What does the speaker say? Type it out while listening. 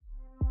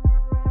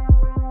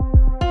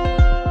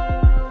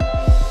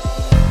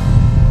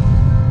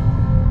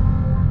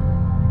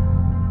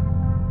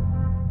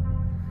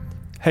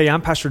Hey,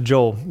 I'm Pastor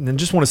Joel, and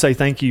just want to say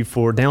thank you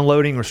for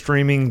downloading or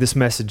streaming this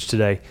message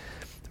today.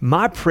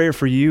 My prayer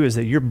for you is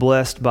that you're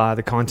blessed by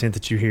the content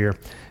that you hear.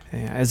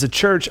 As a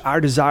church, our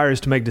desire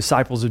is to make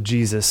disciples of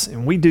Jesus,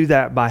 and we do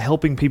that by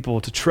helping people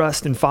to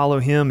trust and follow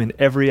Him in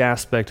every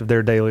aspect of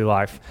their daily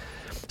life.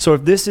 So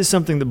if this is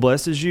something that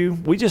blesses you,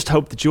 we just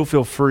hope that you'll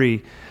feel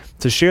free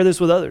to share this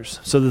with others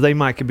so that they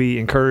might be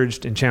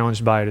encouraged and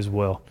challenged by it as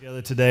well.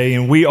 Together today,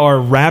 and we are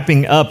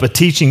wrapping up a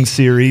teaching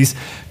series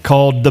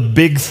called The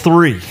Big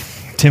Three.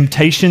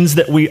 Temptations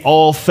that we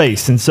all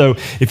face. And so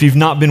if you've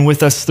not been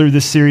with us through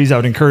this series, I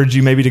would encourage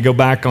you maybe to go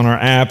back on our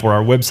app or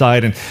our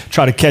website and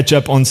try to catch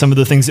up on some of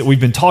the things that we've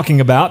been talking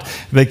about.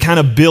 They kind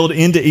of build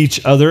into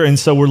each other. And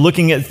so we're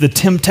looking at the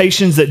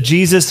temptations that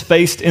Jesus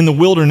faced in the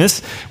wilderness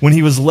when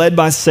he was led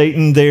by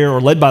Satan there, or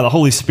led by the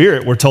Holy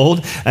Spirit, we're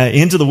told,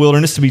 into the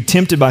wilderness to be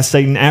tempted by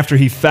Satan after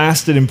he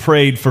fasted and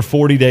prayed for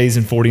 40 days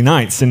and 40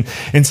 nights.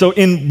 And so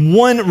in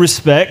one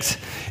respect,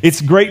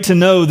 it's great to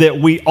know that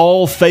we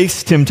all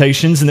face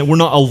temptations and that we're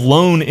not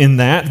alone in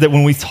that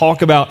when we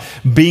talk about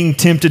being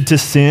tempted to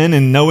sin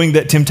and knowing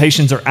that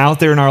temptations are out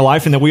there in our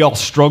life and that we all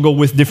struggle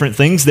with different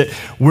things, that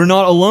we're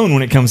not alone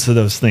when it comes to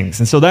those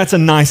things. And so that's a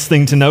nice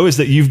thing to know, is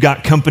that you've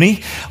got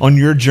company on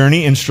your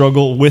journey and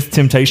struggle with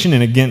temptation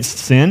and against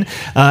sin.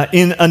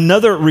 In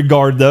another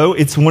regard, though,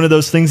 it's one of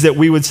those things that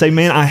we would say,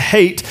 man, I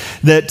hate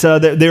that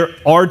there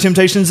are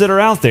temptations that are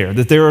out there,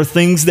 that there are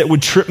things that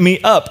would trip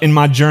me up in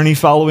my journey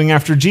following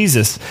after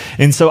Jesus.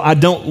 And so I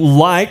don't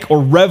like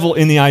or revel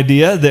in the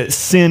idea that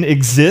sin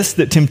exists,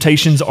 that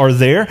temptations are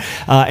there,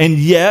 and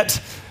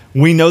yet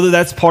we know that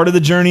that's part of the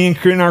journey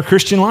in our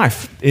Christian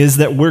life, is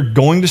that we're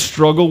going to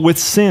struggle with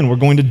sin. We're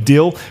going to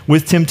deal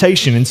with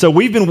temptation. And so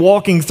we've been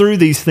walking through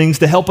these things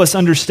to help us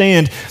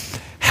understand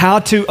how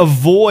to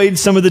avoid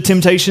some of the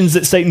temptations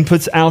that Satan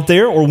puts out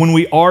there, or when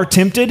we are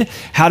tempted,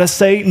 how to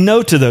say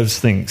no to those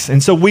things.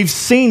 And so we've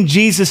seen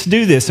Jesus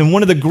do this. And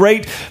one of the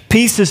great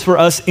pieces for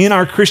us in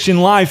our Christian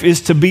life is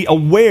to be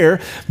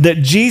aware that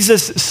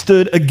Jesus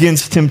stood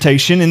against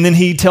temptation, and then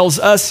he tells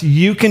us,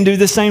 you can do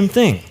the same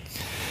thing.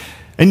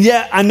 And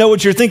yet, I know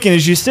what you're thinking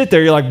as you sit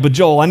there. You're like, but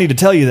Joel, I need to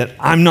tell you that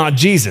I'm not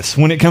Jesus.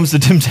 When it comes to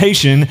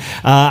temptation,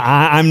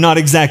 I'm not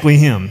exactly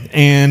him.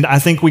 And I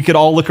think we could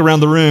all look around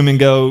the room and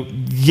go,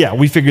 yeah,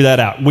 we figured that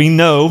out. We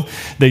know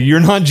that you're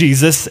not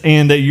Jesus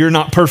and that you're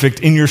not perfect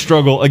in your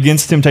struggle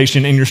against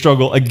temptation and your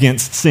struggle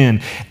against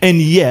sin.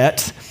 And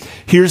yet,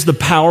 here's the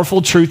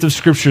powerful truth of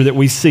Scripture that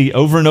we see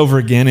over and over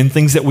again, and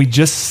things that we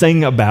just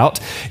sang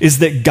about, is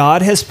that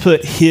God has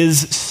put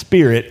His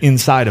Spirit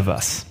inside of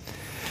us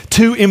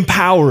to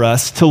empower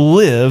us to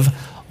live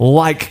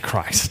like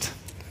Christ.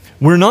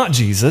 We're not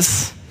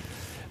Jesus,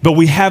 but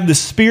we have the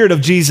Spirit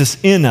of Jesus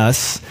in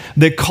us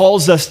that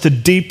calls us to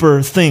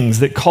deeper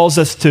things, that calls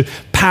us to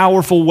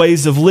powerful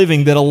ways of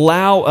living that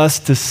allow us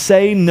to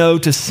say no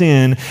to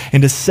sin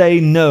and to say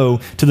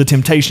no to the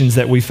temptations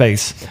that we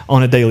face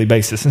on a daily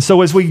basis. And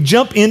so as we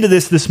jump into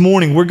this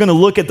morning, we're going to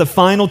look at the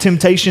final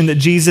temptation that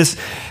Jesus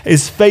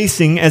is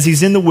facing as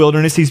he's in the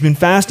wilderness. He's been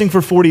fasting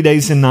for 40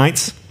 days and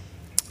nights.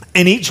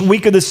 And each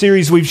week of the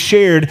series, we've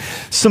shared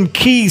some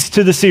keys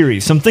to the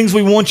series, some things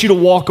we want you to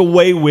walk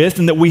away with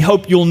and that we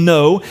hope you'll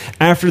know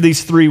after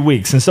these 3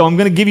 weeks. And so I'm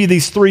going to give you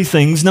these 3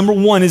 things. Number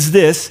 1 is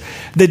this,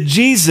 that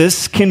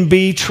Jesus can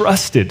be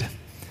trusted.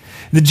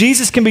 That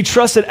Jesus can be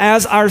trusted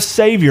as our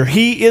Savior.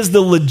 He is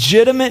the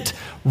legitimate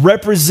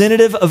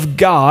representative of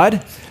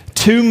God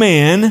to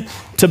man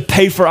to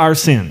pay for our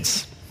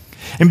sins.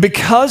 And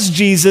because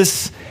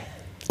Jesus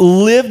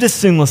lived a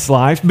sinless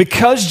life,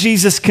 because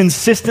Jesus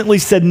consistently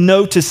said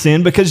no to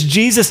sin, because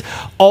Jesus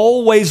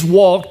always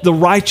walked the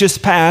righteous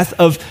path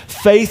of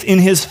faith in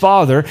his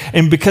Father,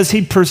 and because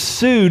he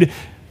pursued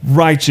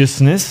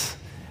righteousness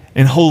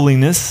and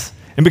holiness,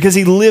 and because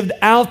he lived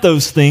out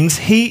those things,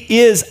 he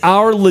is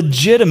our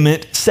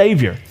legitimate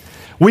Savior.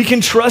 We can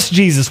trust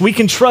Jesus. We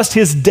can trust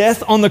his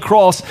death on the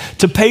cross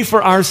to pay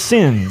for our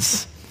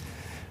sins.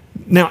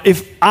 Now,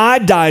 if I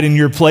died in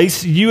your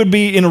place, you would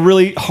be in a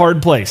really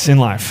hard place in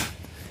life.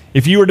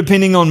 If you were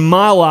depending on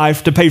my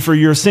life to pay for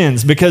your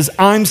sins, because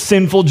I'm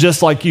sinful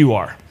just like you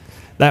are.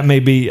 That may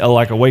be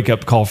like a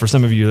wake-up call for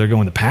some of you. They're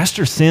going, the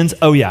pastor sins?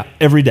 Oh yeah,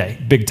 every day,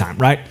 big time,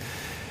 right?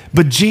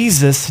 But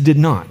Jesus did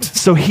not.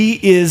 So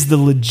he is the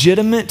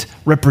legitimate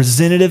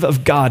representative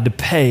of God to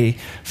pay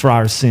for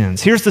our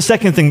sins. Here's the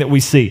second thing that we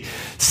see.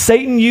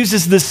 Satan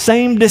uses the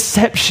same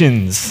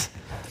deceptions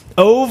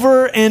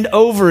over and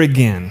over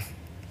again.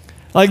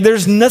 Like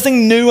there's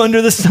nothing new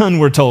under the sun,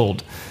 we're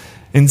told.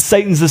 And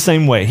Satan's the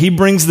same way. He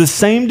brings the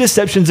same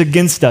deceptions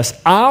against us.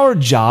 Our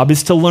job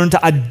is to learn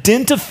to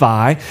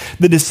identify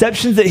the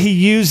deceptions that he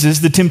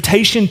uses, the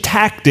temptation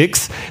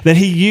tactics that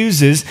he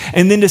uses,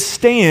 and then to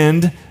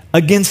stand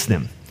against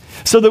them.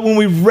 So that when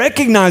we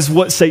recognize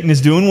what Satan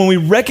is doing, when we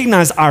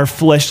recognize our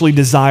fleshly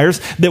desires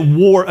that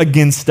war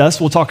against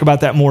us, we'll talk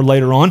about that more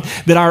later on,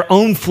 that our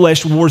own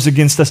flesh wars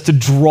against us to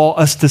draw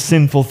us to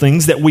sinful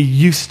things that we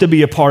used to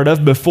be a part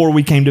of before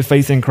we came to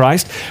faith in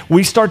Christ,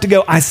 we start to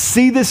go, I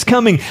see this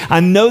coming. I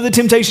know the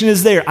temptation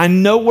is there. I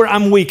know where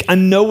I'm weak. I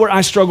know where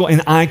I struggle,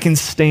 and I can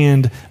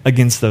stand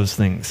against those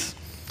things.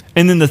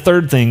 And then the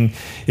third thing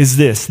is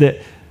this,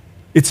 that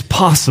it's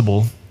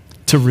possible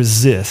to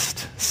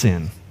resist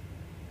sin.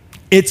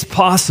 It's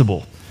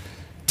possible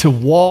to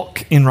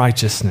walk in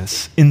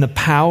righteousness, in the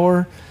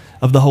power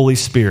of the Holy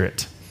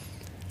Spirit,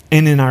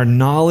 and in our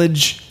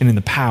knowledge and in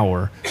the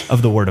power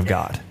of the Word of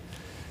God.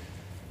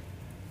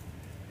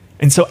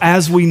 And so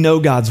as we know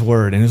God's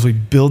Word and as we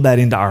build that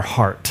into our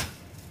heart,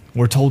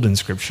 we're told in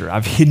Scripture,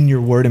 I've hidden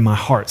your Word in my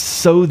heart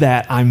so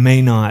that I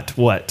may not,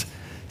 what?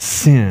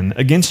 Sin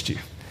against you.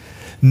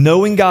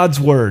 Knowing God's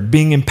Word,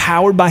 being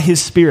empowered by His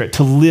Spirit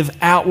to live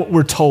out what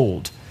we're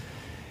told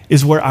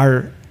is where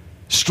our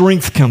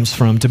strength comes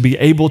from to be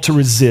able to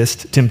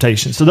resist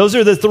temptation. So those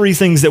are the three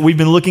things that we've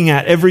been looking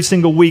at every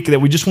single week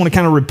that we just want to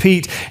kind of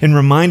repeat and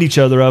remind each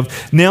other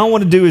of. Now what I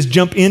want to do is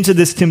jump into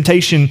this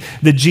temptation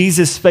that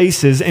Jesus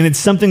faces, and it's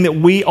something that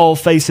we all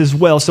face as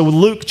well. So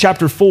Luke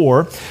chapter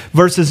 4,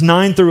 verses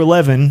 9 through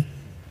 11,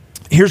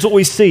 here's what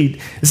we see.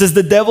 It says,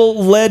 the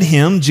devil led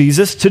him,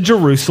 Jesus, to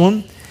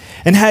Jerusalem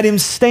and had him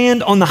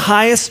stand on the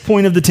highest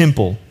point of the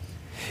temple.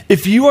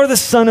 If you are the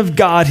Son of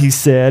God, he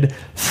said,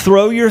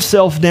 throw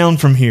yourself down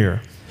from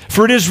here.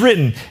 For it is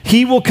written,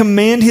 he will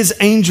command his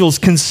angels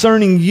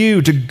concerning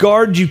you to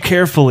guard you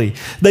carefully.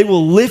 They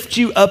will lift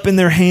you up in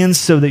their hands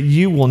so that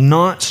you will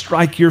not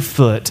strike your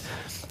foot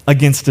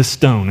against a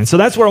stone. And so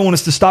that's where I want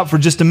us to stop for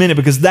just a minute,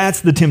 because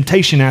that's the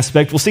temptation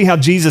aspect. We'll see how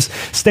Jesus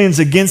stands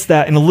against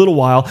that in a little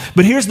while.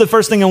 But here's the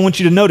first thing I want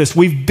you to notice.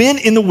 We've been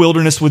in the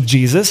wilderness with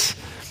Jesus.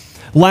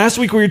 Last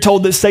week we were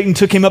told that Satan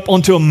took him up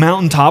onto a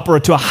mountaintop or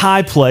to a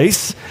high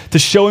place to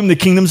show him the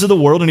kingdoms of the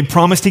world, and he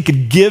promised he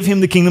could give him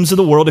the kingdoms of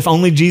the world if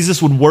only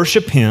Jesus would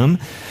worship him.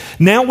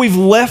 Now we've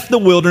left the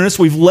wilderness,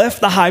 we've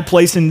left the high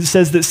place, and it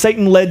says that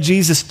Satan led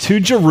Jesus to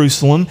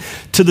Jerusalem,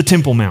 to the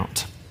Temple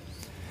Mount.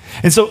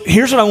 And so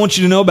here's what I want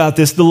you to know about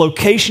this, the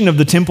location of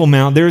the Temple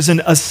Mount. There's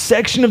a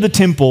section of the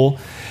temple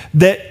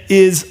that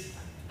is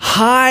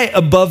high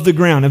above the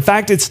ground. In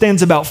fact, it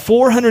stands about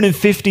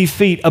 450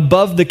 feet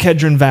above the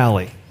Kedron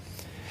Valley.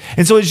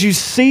 And so as you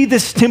see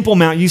this Temple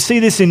Mount, you see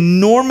this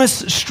enormous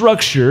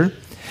structure,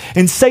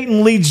 and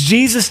Satan leads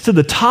Jesus to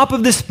the top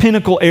of this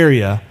pinnacle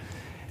area,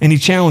 and he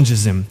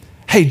challenges him,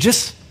 hey,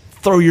 just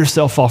throw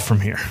yourself off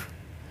from here.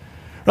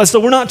 Right,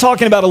 so we're not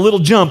talking about a little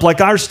jump, like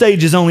our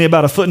stage is only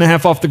about 1.5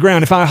 feet off the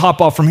ground. If I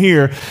hop off from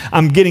here,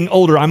 I'm getting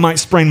older, I might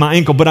sprain my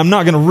ankle, but I'm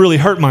not going to really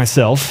hurt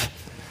myself.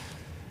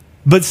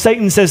 But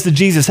Satan says to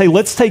Jesus, hey,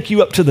 let's take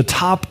you up to the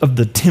top of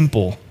the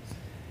temple,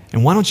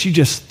 and why don't you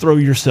just throw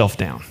yourself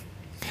down?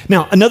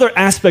 Now, another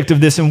aspect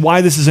of this and why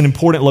this is an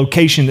important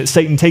location that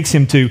Satan takes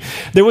him to,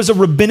 there was a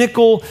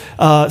rabbinical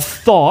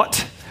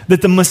thought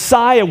that the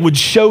Messiah would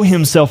show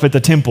himself at the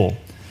temple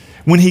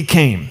when he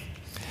came.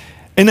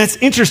 And that's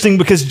interesting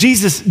because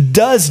Jesus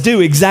does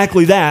do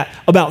exactly that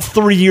about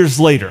 3 years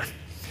later.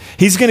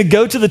 He's going to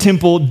go to the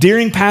temple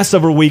during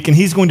Passover week, and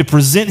he's going to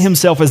present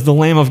himself as the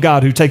Lamb of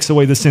God who takes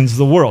away the sins of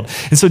the world.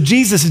 And so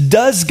Jesus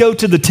does go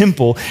to the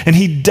temple, and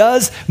he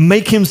does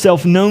make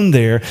himself known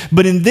there.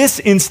 But in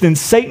this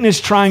instance, Satan is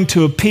trying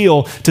to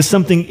appeal to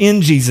something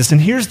in Jesus. And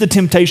here's the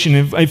temptation.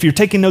 If you're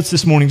taking notes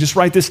this morning, just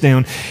write this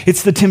down.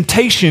 It's the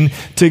temptation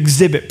to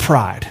exhibit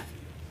pride.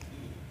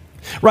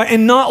 Right?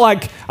 And not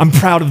like I'm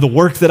proud of the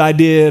work that I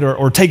did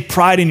or take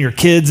pride in your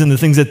kids and the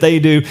things that they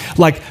do,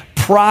 like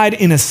pride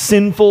in a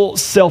sinful,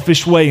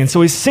 selfish way. And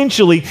so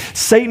essentially,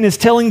 Satan is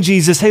telling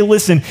Jesus, hey,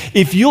 listen,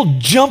 if you'll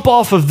jump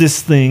off of this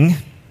thing,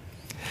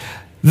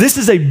 this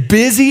is a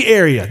busy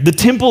area. The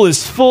temple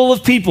is full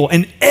of people,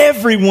 and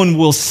everyone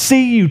will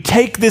see you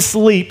take this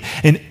leap,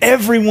 and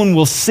everyone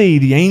will see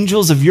the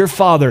angels of your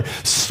Father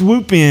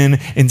swoop in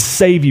and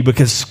save you,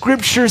 because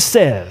Scripture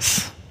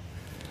says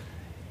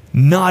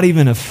not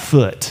even a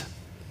foot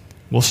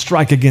will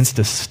strike against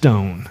a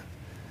stone.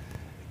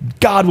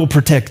 God will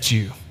protect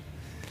you.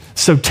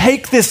 So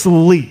take this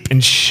leap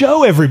and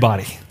show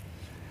everybody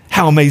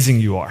how amazing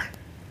you are.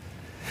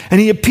 And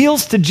he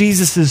appeals to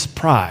Jesus'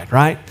 pride,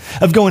 right?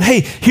 Of going,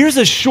 hey, here's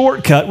a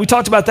shortcut. We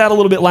talked about that a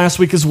little bit last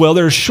week as well.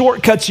 There are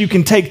shortcuts you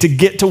can take to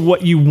get to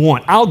what you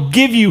want. I'll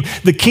give you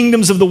the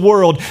kingdoms of the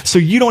world so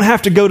you don't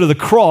have to go to the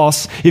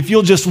cross if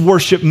you'll just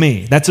worship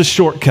me. That's a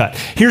shortcut.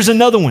 Here's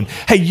another one.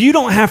 Hey, you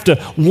don't have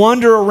to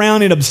wander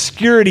around in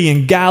obscurity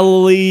in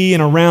Galilee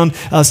and around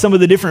some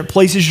of the different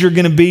places you're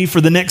going to be for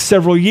the next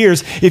several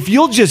years. If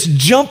you'll just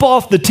jump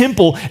off the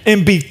temple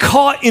and be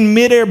caught in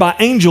midair by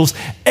angels,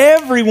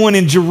 everyone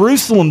in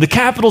Jerusalem, the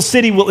capital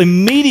city, will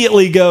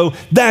immediately go,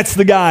 that's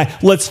the guy,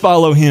 let's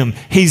follow him.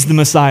 He's the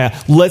Messiah.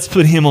 Let's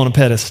put him on a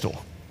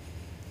pedestal.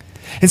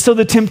 And so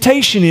the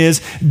temptation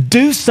is,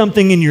 do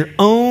something in your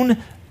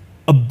own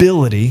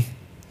ability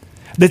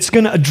that's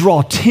going to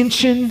draw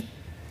attention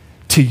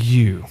to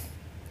you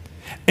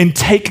and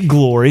take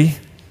glory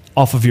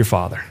off of your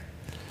Father?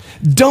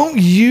 Don't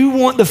you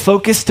want the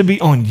focus to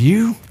be on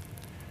you?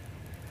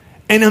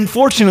 And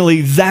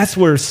unfortunately, that's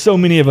where so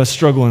many of us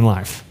struggle in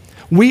life.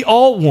 We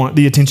all want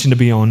the attention to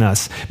be on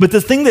us. But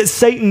the thing that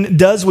Satan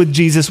does with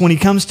Jesus when he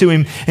comes to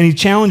him and he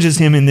challenges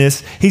him in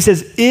this, he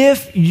says,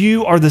 if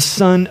you are the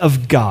Son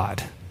of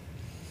God,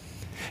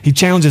 he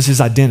challenges his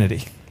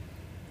identity.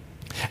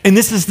 And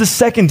this is the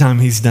second time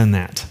he's done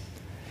that.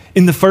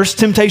 In the first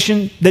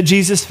temptation that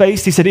Jesus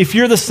faced, he said, if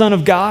you're the Son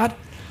of God,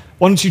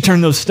 why don't you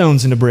turn those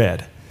stones into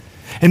bread?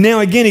 And now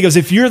again, he goes,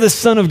 if you're the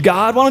Son of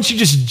God, why don't you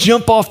just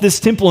jump off this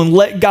temple and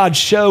let God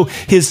show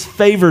his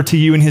favor to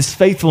you and his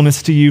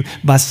faithfulness to you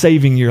by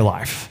saving your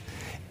life?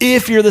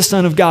 If you're the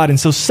Son of God. And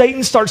so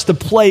Satan starts to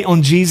play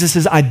on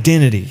Jesus'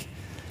 identity.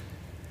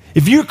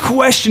 If you're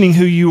questioning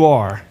who you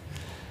are,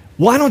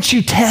 why don't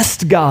you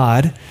test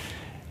God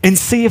and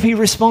see if he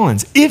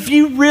responds? If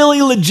you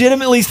really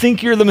legitimately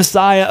think you're the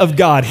Messiah of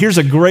God, here's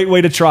a great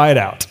way to try it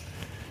out.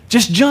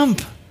 Just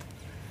jump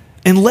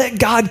and let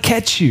God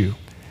catch you.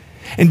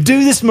 And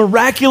do this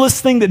miraculous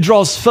thing that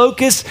draws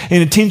focus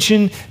and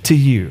attention to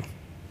you.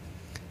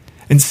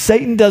 And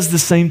Satan does the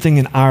same thing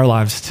in our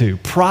lives too.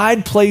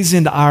 Pride plays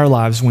into our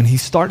lives when he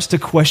starts to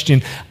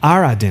question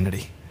our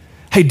identity.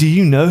 Hey, do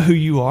you know who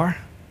you are?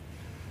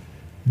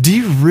 Do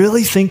you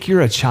really think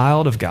you're a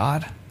child of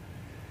God?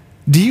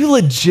 Do you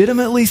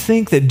legitimately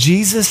think that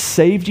Jesus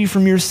saved you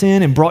from your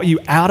sin and brought you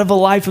out of a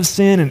life of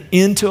sin and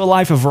into a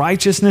life of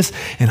righteousness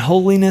and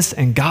holiness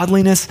and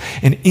godliness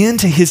and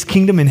into his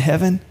kingdom in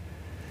heaven?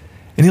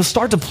 And he'll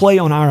start to play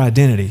on our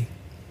identity.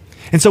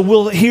 And so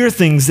we'll hear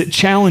things that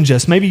challenge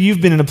us. Maybe you've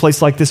been in a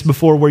place like this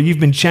before where you've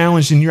been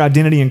challenged in your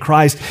identity in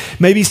Christ.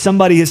 Maybe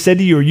somebody has said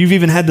to you, or you've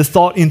even had the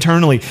thought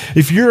internally,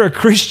 if you're a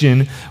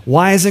Christian,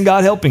 why isn't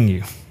God helping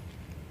you?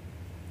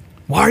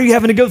 Why are you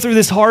having to go through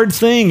this hard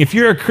thing? If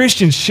you're a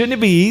Christian, shouldn't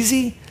it be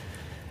easy?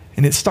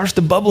 And it starts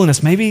to bubble in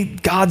us. Maybe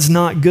God's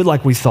not good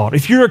like we thought.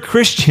 If you're a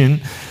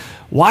Christian,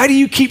 why do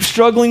you keep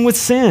struggling with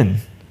sin?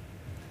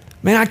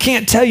 Man, I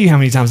can't tell you how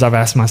many times I've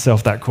asked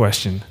myself that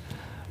question.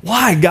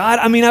 Why, God?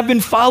 I mean, I've been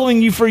following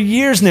you for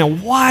years now.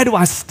 Why do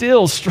I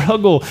still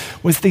struggle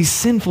with these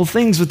sinful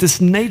things, with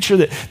this nature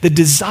that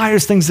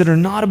desires things that are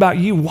not about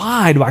you?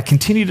 Why do I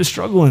continue to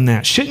struggle in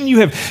that? Shouldn't you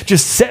have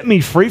just set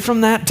me free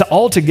from that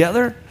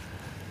altogether?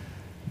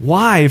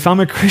 Why, if I'm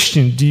a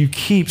Christian, do you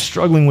keep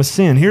struggling with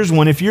sin? Here's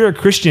one. If you're a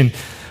Christian,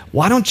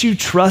 why don't you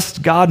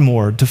trust God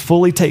more to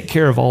fully take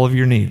care of all of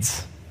your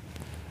needs?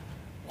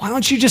 Why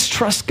don't you just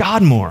trust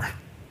God more?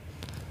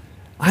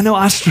 I know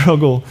I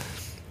struggle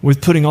with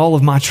putting all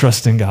of my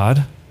trust in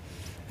God,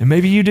 and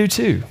maybe you do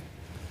too.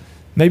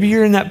 Maybe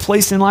you're in that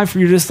place in life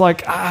where you're just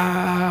like,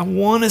 I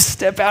want to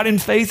step out in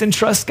faith and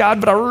trust God,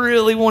 but I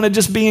really want to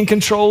just be in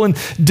control and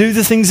do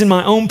the things in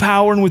my own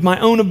power and with my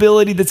own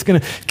ability that's going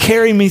to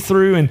carry me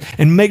through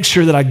and make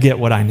sure that I get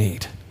what I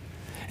need.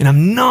 And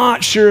I'm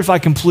not sure if I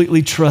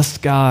completely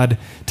trust God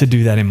to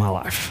do that in my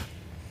life.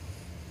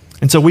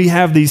 And so we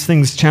have these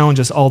things challenge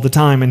us all the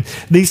time. And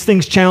these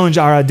things challenge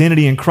our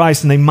identity in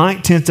Christ, and they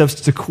might tempt us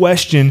to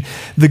question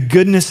the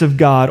goodness of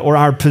God or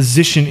our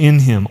position in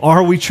him.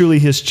 Are we truly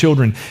his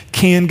children?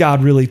 Can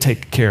God really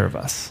take care of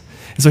us?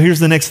 And so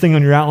here's the next thing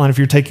on your outline if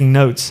you're taking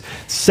notes.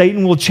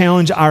 Satan will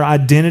challenge our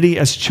identity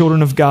as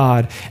children of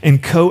God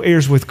and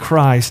co-heirs with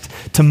Christ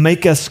to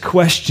make us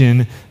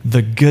question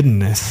the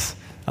goodness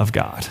of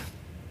God.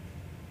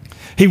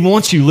 He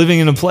wants you living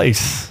in a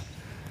place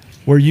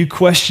where you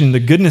question the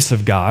goodness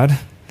of God,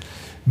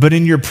 but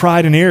in your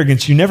pride and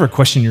arrogance, you never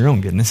question your own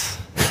goodness.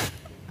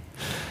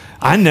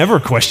 I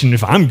never question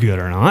if I'm good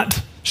or not.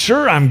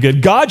 Sure, I'm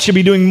good. God should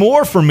be doing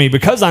more for me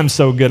because I'm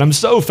so good. I'm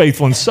so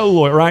faithful and so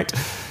loyal, right?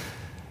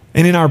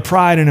 And in our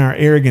pride and our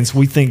arrogance,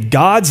 we think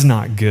God's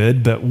not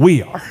good, but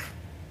we are.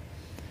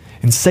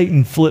 And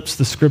Satan flips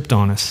the script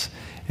on us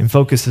and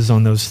focuses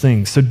on those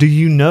things. So do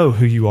you know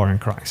who you are in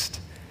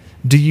Christ?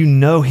 Do you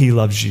know he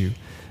loves you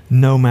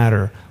no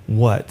matter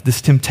what?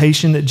 This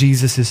temptation that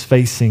Jesus is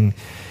facing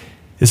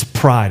is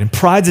pride. And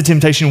pride's a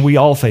temptation we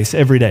all face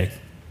every day.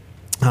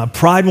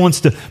 Pride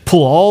wants to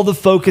pull all the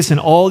focus and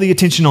all the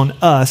attention on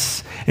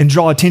us and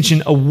draw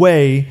attention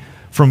away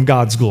from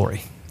God's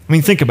glory. I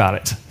mean, think about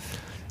it.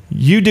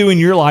 You do in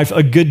your life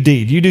a good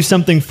deed. You do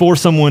something for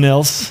someone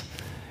else,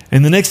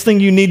 and the next thing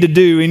you need to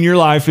do in your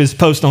life is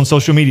post on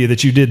social media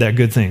that you did that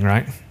good thing,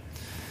 right?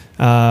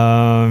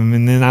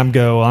 And then I'm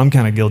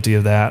kind of guilty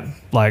of that,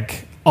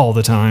 like all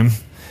the time.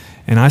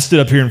 And I stood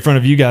up here in front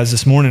of you guys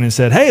this morning and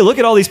said, hey, look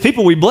at all these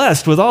people we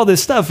blessed with all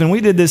this stuff. And we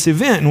did this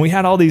event and we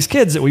had all these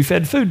kids that we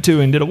fed food to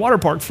and did a water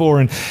park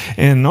for.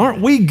 And aren't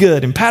we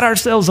good? And pat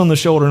ourselves on the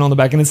shoulder and on the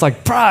back. And it's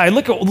like pride.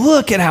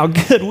 Look at how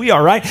good we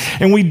are, right?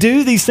 And we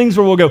do these things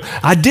where we'll go,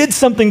 I did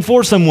something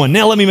for someone.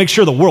 Now let me make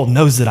sure the world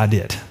knows that I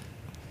did.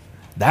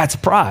 That's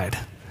pride.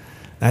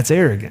 That's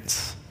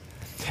arrogance.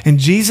 And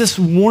Jesus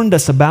warned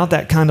us about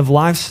that kind of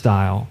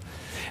lifestyle.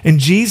 And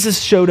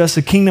Jesus showed us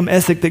a kingdom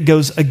ethic that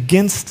goes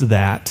against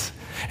that.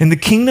 And the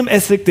kingdom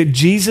ethic that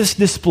Jesus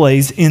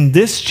displays in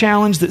this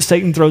challenge that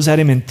Satan throws at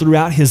him and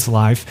throughout his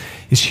life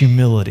is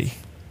humility.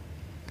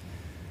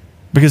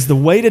 Because the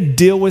way to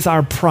deal with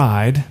our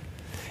pride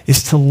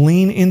is to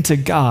lean into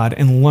God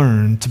and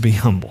learn to be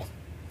humble.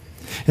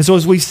 And so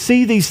as we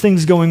see these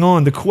things going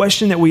on, the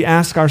question that we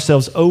ask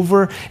ourselves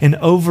over and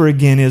over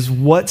again is,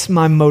 what's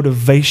my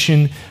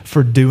motivation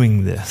for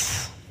doing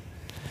this?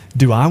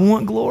 Do I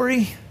want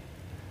glory,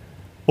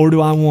 or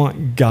do I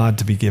want God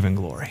to be given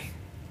glory?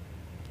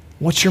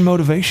 What's your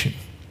motivation?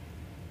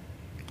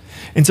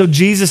 And so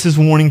Jesus is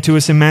warning to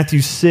us in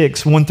Matthew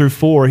 6,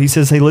 1-4. He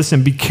says, hey,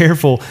 listen, be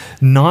careful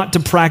not to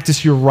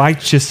practice your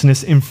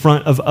righteousness in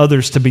front of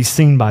others to be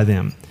seen by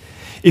them.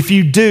 If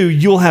you do,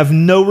 you'll have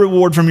no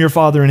reward from your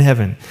Father in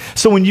heaven.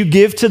 So when you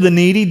give to the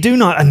needy, do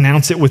not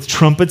announce it with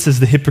trumpets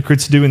as the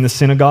hypocrites do in the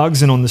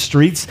synagogues and on the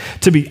streets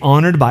to be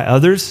honored by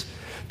others.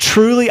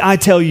 Truly, I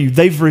tell you,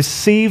 they've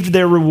received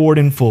their reward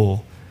in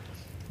full.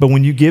 But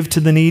when you give to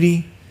the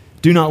needy,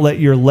 do not let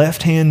your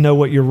left hand know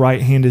what your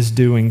right hand is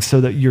doing, so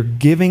that your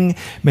giving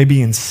may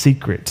be in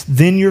secret.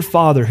 Then your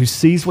Father, who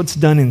sees what's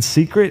done in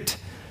secret,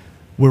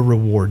 will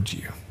reward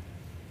you.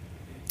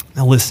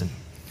 Now listen.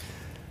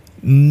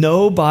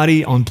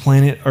 Nobody on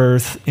planet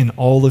Earth in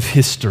all of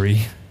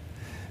history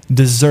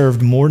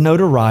deserved more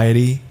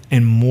notoriety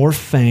and more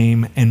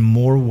fame and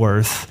more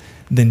worth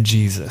than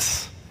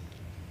Jesus.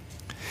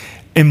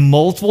 And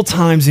multiple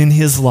times in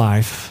his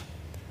life,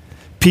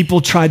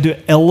 people tried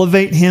to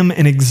elevate him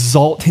and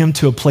exalt him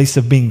to a place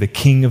of being the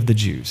king of the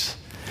Jews.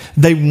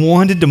 They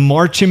wanted to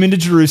march him into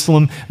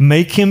Jerusalem,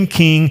 make him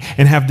king,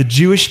 and have the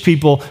Jewish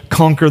people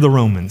conquer the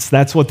Romans.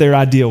 That's what their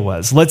idea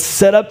was. Let's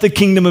set up the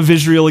kingdom of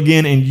Israel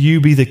again, and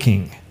you be the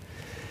king.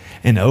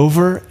 And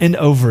over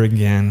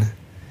again,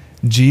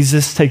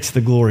 Jesus takes the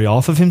glory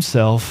off of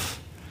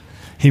himself.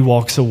 He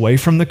walks away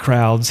from the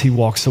crowds. He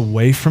walks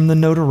away from the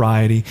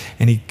notoriety,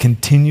 and he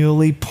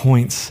continually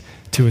points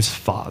to his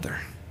Father.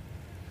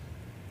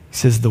 He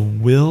says, the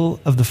will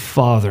of the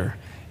Father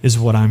is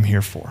what I'm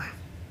here for.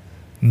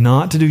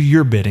 Not to do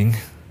your bidding,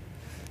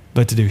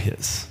 but to do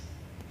his.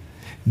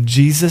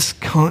 Jesus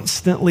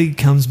constantly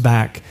comes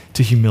back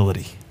to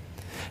humility.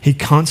 He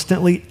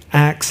constantly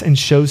acts and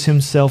shows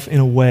himself in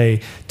a way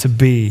to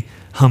be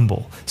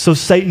humble. So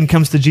Satan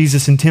comes to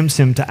Jesus and tempts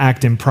him to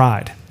act in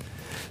pride.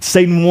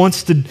 Satan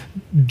wants to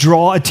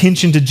draw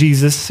attention to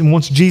Jesus and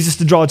wants Jesus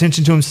to draw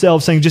attention to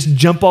himself, saying, just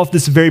jump off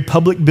this very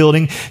public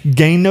building,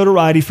 gain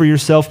notoriety for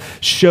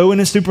yourself, show in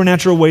a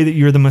supernatural way that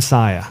you're the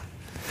Messiah.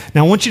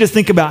 Now, I want you to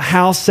think about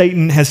how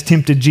Satan has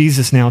tempted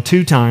Jesus now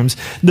 2 times.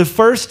 The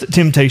first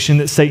temptation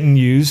that Satan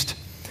used,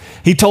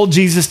 he told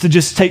Jesus to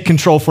just take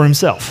control for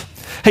himself.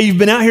 Hey, you've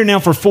been out here now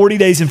for 40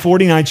 days and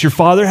 40 nights. Your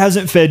father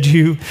hasn't fed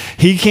you.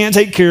 He can't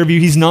take care of you.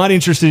 He's not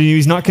interested in you.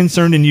 He's not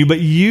concerned in you, but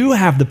you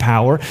have the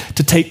power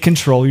to take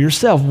control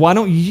yourself. Why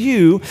don't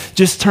you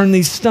just turn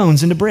these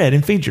stones into bread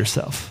and feed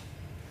yourself?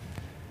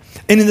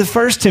 And in the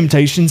first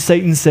temptation,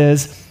 Satan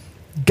says,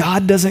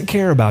 God doesn't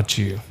care about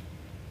you.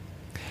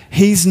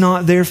 He's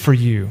not there for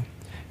you.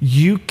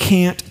 You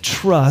can't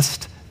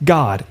trust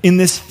God. In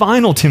this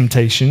final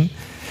temptation,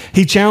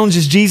 he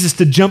challenges Jesus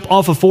to jump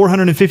off a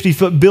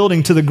 450-foot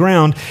building to the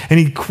ground, and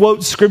he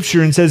quotes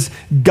scripture and says,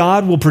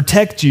 God will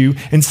protect you.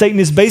 And Satan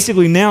is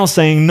basically now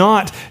saying,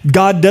 not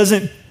God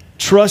doesn't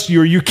trust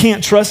you or you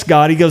can't trust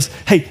God. He goes,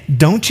 hey,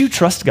 don't you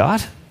trust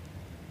God?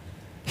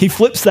 He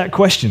flips that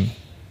question.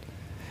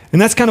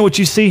 And that's kind of what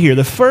you see here.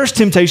 The first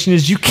temptation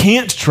is you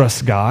can't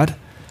trust God.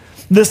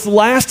 This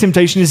last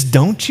temptation is,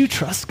 don't you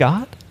trust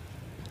God?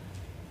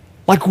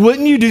 Like,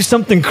 wouldn't you do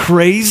something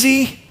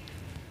crazy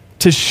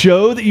to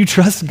show that you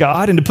trust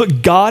God and to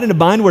put God in a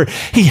bind where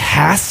he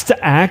has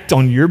to act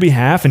on your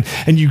behalf,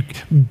 and you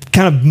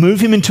kind of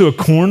move him into a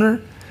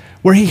corner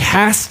where he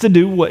has to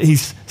do what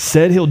he's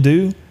said he'll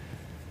do?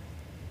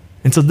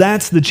 And so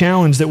that's the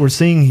challenge that we're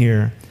seeing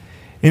here.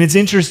 And it's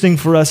interesting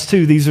for us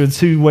too. These are the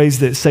 2 ways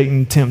that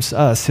Satan tempts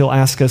us. He'll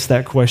ask us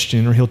that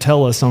question, or he'll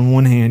tell us on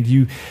one hand,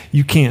 you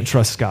can't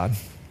trust God.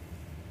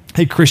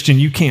 Hey, Christian,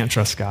 you can't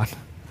trust God.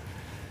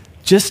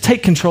 Just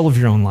take control of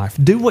your own life.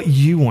 Do what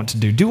you want to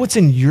do. Do what's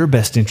in your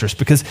best interest,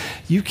 because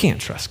you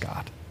can't trust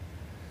God.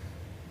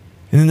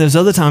 And then there's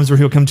other times where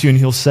he'll come to you and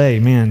he'll say,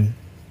 man,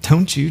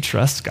 don't you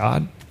trust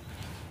God?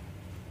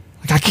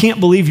 Like, I can't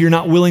believe you're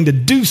not willing to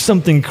do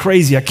something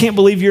crazy. I can't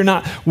believe you're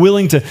not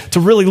willing to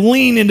really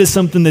lean into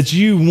something that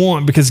you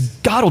want, because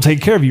God will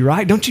take care of you,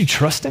 right? Don't you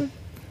trust him?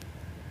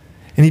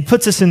 And he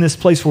puts us in this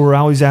place where we're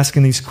always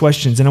asking these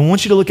questions. And I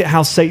want you to look at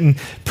how Satan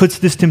puts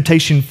this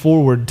temptation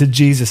forward to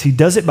Jesus. He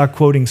does it by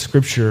quoting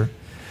scripture.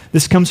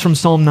 This comes from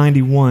Psalm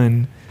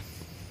 91.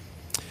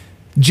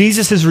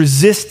 Jesus has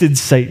resisted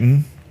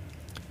Satan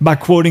by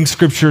quoting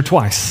scripture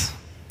twice.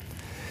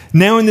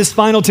 Now in this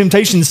final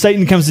temptation,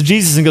 Satan comes to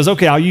Jesus and goes,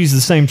 okay, I'll use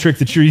the same trick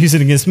that you're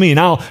using against me, and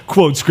I'll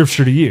quote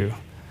scripture to you.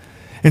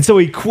 And so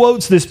he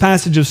quotes this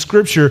passage of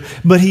scripture,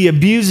 but he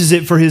abuses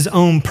it for his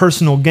own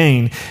personal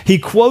gain. He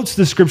quotes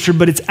the scripture,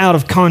 but it's out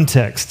of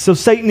context. So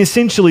Satan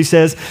essentially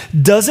says,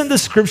 doesn't the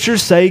scripture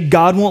say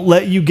God won't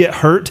let you get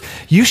hurt?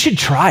 You should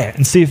try it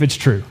and see if it's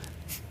true.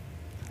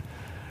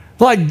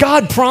 Like,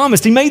 God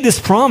promised, he made this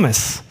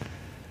promise.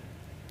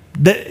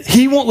 that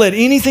he won't let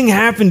anything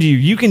happen to you.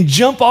 You can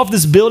jump off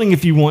this building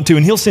if you want to,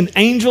 and he'll send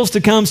angels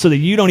to come so that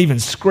you don't even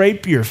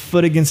scrape your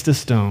foot against a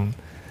stone.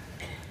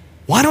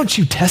 Why don't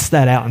you test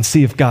that out and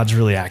see if God's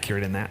really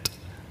accurate in that?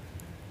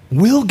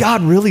 Will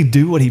God really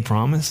do what he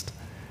promised?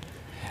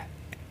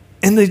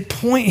 And the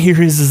point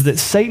here is that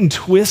Satan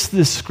twists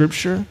this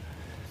scripture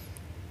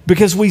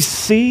because we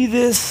see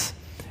this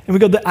and we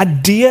go, the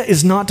idea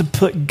is not to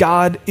put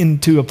God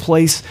into a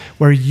place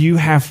where you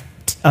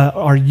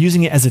are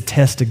using it as a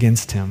test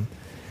against him.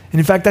 And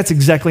in fact, that's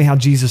exactly how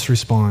Jesus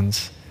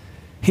responds.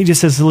 He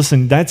just says,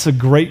 listen, that's a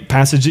great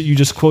passage that you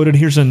just quoted.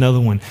 Here's another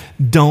one.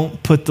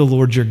 Don't put the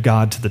Lord your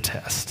God to the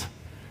test.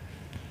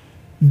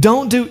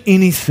 Don't do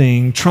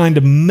anything trying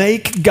to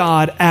make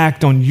God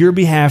act on your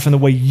behalf in the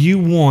way you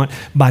want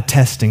by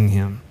testing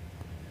him.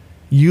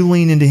 You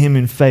lean into him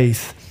in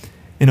faith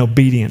and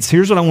obedience.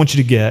 Here's what I want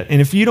you to get. And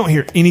if you don't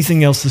hear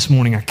anything else this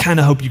morning, I kind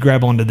of hope you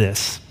grab onto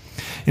this.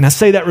 And I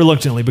say that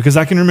reluctantly because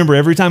I can remember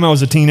every time I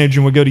was a teenager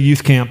and would go to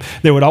youth camp,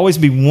 there would always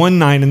be one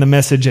night in the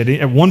message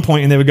at one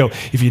point, and they would go,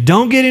 if you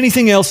don't get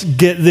anything else,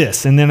 get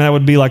this. And then that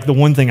would be like the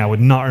one thing I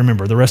would not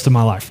remember the rest of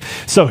my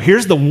life. So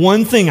here's the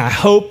one thing I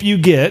hope you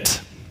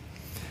get,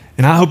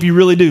 and I hope you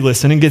really do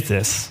listen and get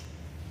this.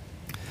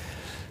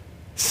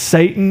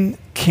 Satan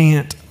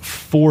can't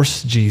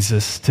force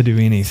Jesus to do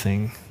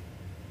anything.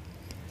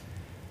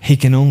 He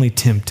can only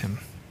tempt him.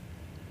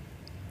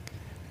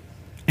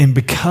 And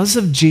because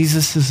of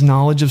Jesus'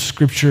 knowledge of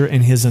Scripture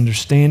and his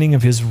understanding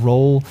of his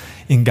role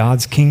in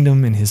God's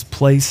kingdom and his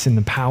place in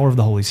the power of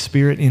the Holy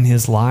Spirit in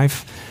his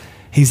life,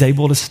 he's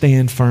able to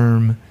stand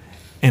firm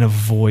and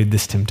avoid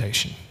this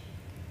temptation.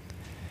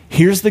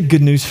 Here's the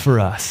good news for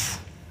us.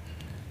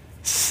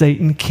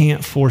 Satan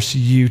can't force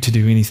you to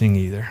do anything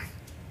either.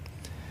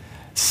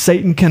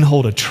 Satan can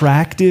hold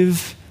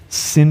attractive,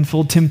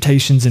 sinful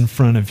temptations in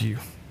front of you,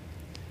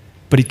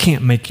 but he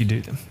can't make you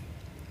do them.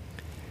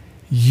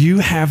 You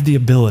have the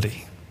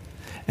ability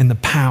and the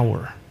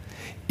power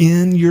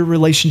in your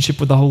relationship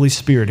with the Holy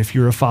Spirit, if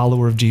you're a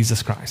follower of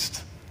Jesus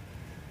Christ,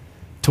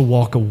 to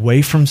walk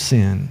away from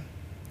sin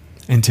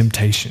and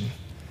temptation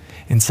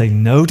and say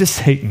no to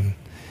Satan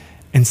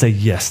and say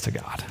yes to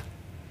God.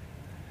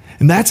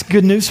 And that's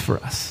good news for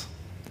us.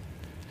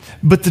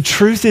 But the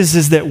truth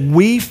is that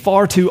we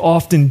far too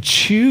often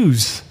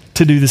choose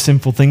to do the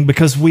sinful thing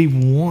because we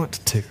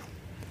want to.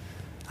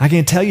 I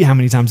can't tell you how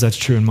many times that's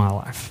true in my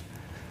life.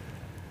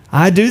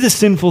 I do the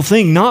sinful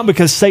thing not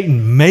because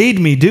Satan made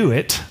me do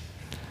it,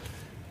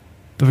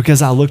 but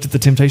because I looked at the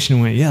temptation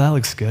and went, yeah, that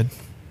looks good.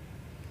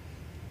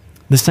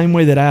 The same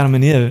way that Adam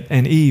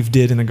and Eve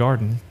did in the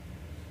garden.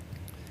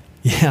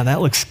 Yeah,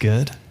 that looks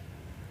good.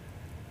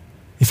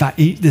 If I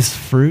eat this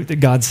fruit that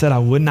God said I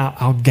wouldn't,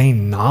 I'll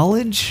gain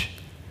knowledge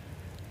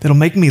that'll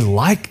make me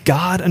like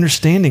God,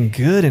 understanding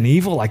good and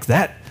evil like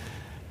that.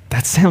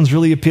 That sounds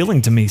really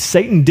appealing to me.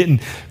 Satan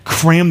didn't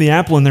cram the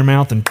apple in their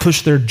mouth and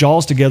push their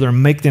jaws together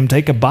and make them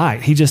take a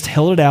bite. He just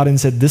held it out and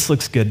said, this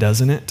looks good,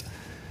 doesn't it?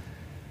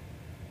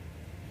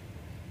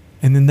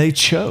 And then they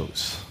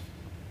chose.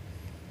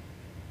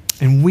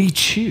 And we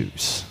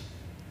choose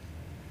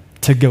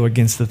to go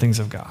against the things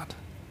of God.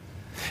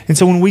 And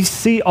so when we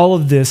see all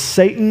of this,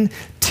 Satan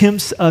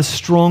tempts us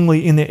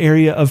strongly in the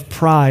area of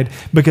pride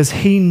because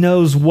he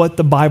knows what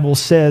the Bible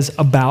says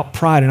about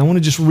pride. And I want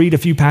to just read a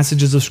few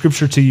passages of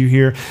Scripture to you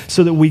here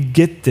so that we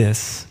get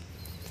this.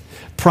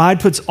 Pride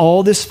puts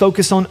all this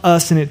focus on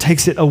us and it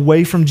takes it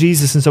away from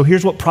Jesus. And so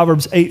here's what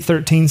Proverbs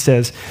 8:13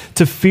 says.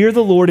 To fear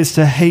the Lord is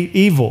to hate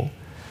evil.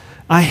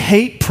 I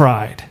hate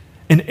pride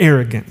and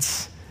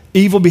arrogance,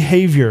 evil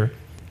behavior,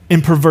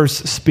 and perverse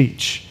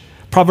speech.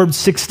 Proverbs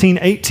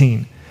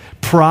 16:18.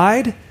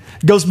 Pride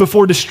goes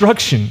before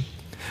destruction,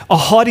 a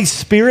haughty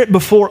spirit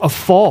before a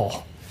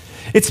fall.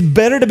 It's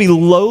better to be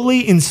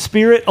lowly in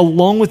spirit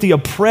along with the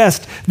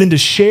oppressed than to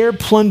share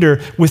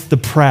plunder with the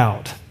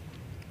proud.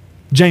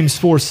 James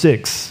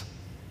 4:6.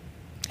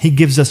 He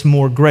gives us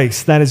more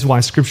grace. That is why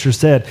Scripture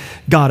said,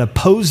 God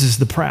opposes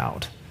the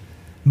proud,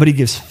 but he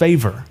gives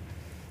favor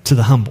to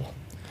the humble.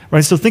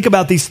 Right? So think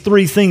about these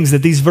three things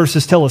that these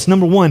verses tell us.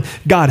 Number one,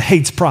 God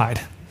hates pride.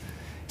 He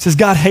says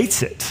God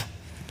hates it.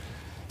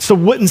 So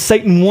wouldn't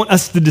Satan want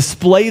us to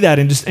display that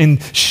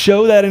and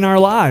show that in our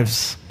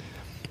lives?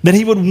 That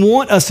he would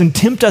want us and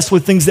tempt us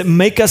with things that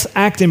make us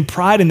act in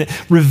pride and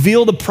that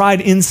reveal the pride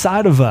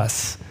inside of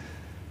us.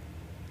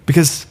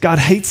 Because God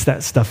hates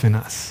that stuff in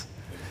us.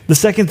 The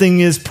second thing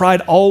is pride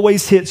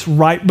always hits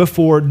right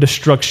before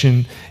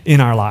destruction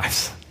in our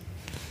lives.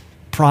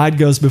 Pride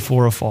goes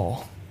before a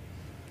fall.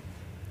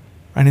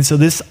 Right? And so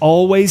this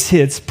always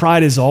hits,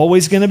 pride is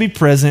always going to be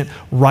present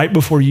right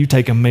before you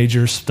take a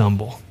major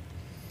stumble.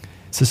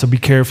 So be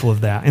careful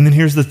of that. And then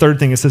here's the third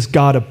thing. It says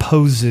God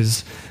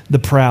opposes the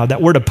proud.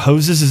 That word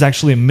opposes is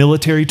actually a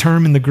military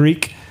term in the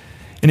Greek,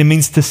 and it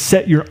means to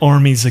set your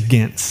armies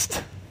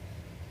against.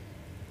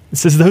 It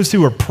says those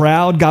who are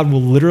proud, God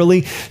will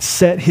literally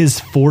set his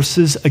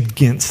forces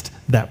against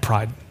that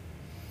pride.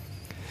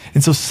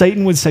 And so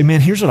Satan would say, man,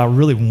 here's what I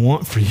really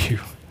want for you.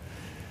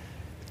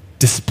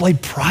 Display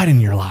pride in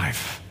your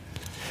life.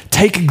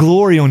 take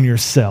glory on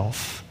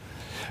yourself.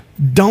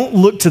 Don't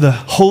look to the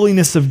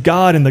holiness of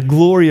God and the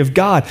glory of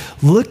God.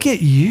 Look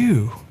at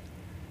you.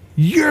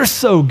 You're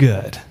so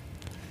good.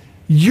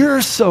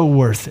 You're so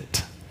worth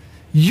it.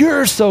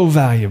 You're so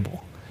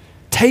valuable.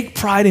 Take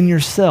pride in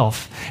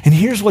yourself. And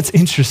here's what's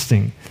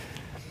interesting.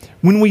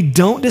 When we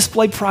don't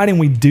display pride and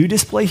we do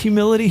display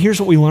humility, here's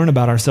what we learn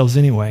about ourselves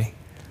anyway.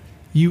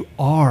 You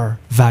are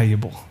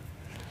valuable.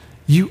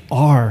 You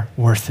are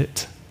worth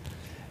it.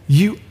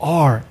 You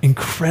are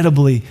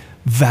incredibly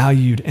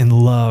valued and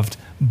loved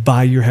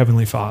by your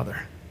Heavenly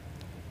Father.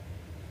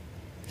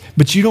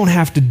 But you don't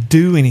have to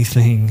do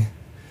anything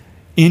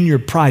in your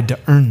pride to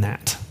earn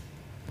that.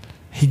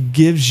 He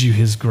gives you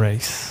his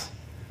grace.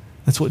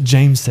 That's what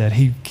James said.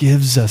 He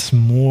gives us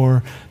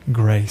more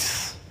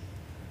grace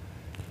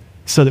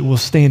so that we'll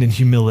stand in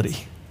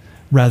humility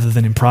rather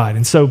than in pride.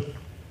 And so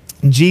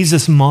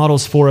Jesus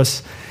models for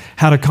us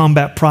how to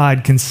combat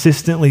pride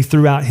consistently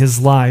throughout his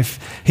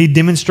life. He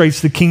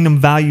demonstrates the kingdom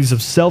values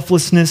of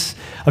selflessness,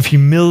 of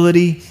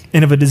humility,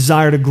 and of a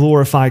desire to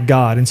glorify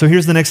God. And so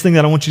here's the next thing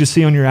that I want you to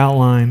see on your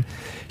outline.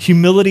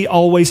 Humility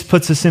always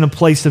puts us in a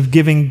place of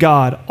giving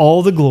God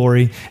all the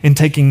glory and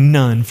taking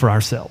none for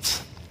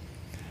ourselves.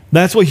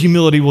 That's what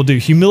humility will do.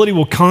 Humility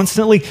will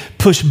constantly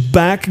push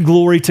back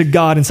glory to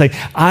God and say,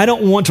 I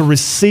don't want to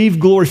receive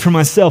glory for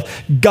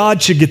myself.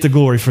 God should get the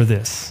glory for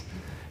this.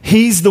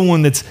 He's the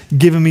one that's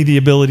given me the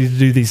ability to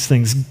do these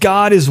things.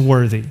 God is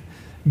worthy.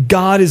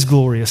 God is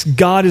glorious.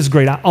 God is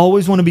great. I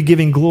always want to be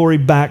giving glory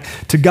back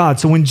to God.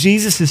 So when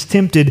Jesus is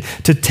tempted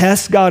to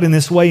test God in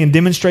this way and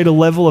demonstrate a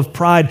level of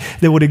pride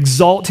that would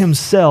exalt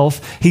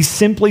himself, he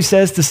simply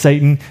says to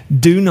Satan,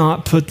 do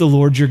not put the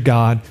Lord your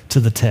God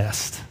to the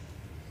test.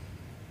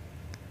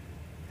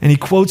 And he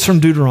quotes from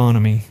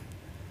Deuteronomy.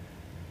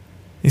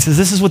 He says,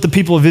 this is what the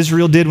people of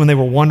Israel did when they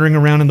were wandering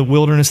around in the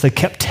wilderness. They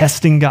kept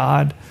testing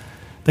God.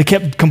 They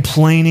kept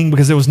complaining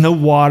because there was no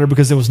water,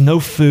 because there was no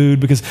food,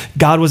 because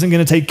God wasn't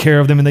going to take care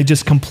of them. And they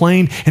just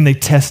complained and they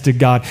tested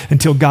God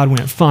until God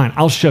went, fine,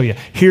 I'll show you.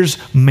 Here's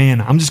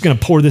manna. I'm just going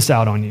to pour this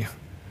out on you.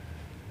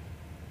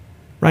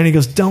 Right? And he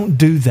goes, don't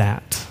do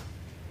that.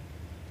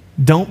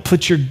 Don't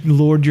put your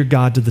Lord, your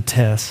God to the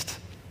test.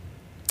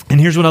 And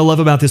here's what I love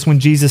about this.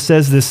 When Jesus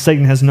says this,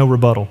 Satan has no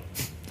rebuttal.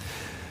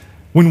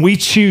 When we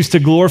choose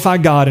to glorify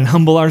God and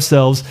humble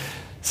ourselves,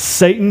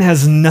 Satan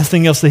has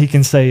nothing else that he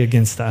can say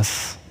against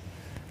us.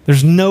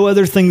 There's no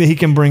other thing that he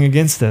can bring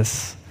against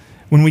us.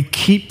 When we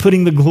keep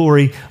putting the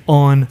glory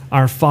on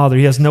our Father,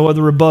 he has no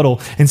other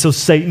rebuttal. And so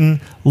Satan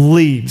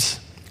leaves.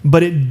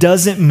 But it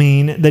doesn't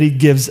mean that he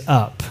gives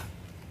up.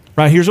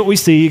 Right? Here's what we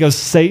see. He goes,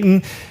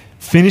 Satan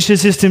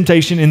finishes his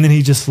temptation and then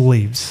he just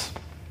leaves.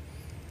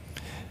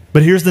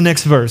 But here's the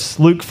next verse,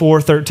 Luke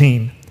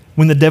 4:13.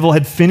 When the devil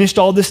had finished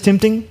all this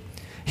tempting,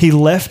 he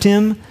left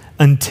him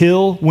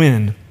until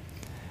when?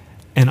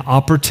 An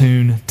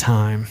opportune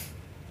time.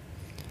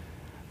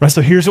 Right,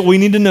 so here's what we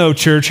need to know,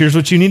 church. Here's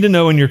what you need to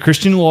know in your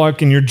Christian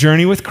walk, in your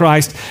journey with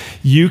Christ.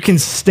 You can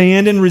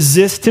stand and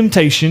resist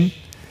temptation,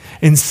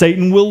 and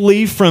Satan will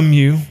leave from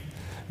you,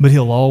 but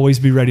he'll always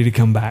be ready to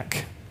come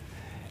back.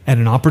 At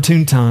an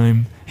opportune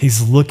time,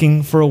 he's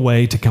looking for a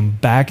way to come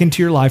back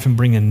into your life and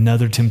bring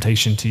another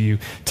temptation to you,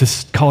 to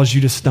cause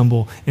you to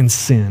stumble and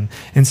sin.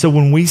 And so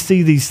when we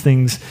see these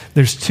things,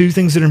 there's two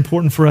things that are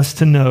important for us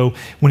to know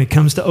when it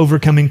comes to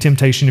overcoming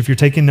temptation. If you're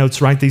taking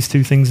notes, write these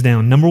two things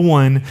down. Number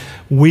one,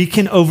 we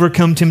can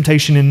overcome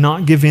temptation and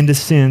not give in to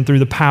sin through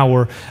the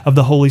power of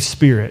the Holy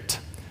Spirit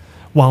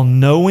while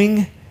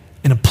knowing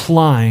and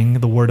applying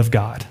the Word of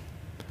God.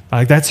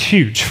 That's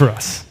huge for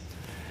us.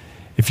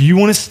 If you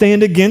want to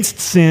stand against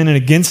sin and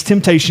against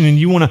temptation and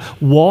you want to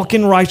walk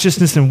in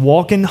righteousness and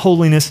walk in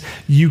holiness,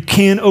 you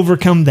can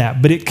overcome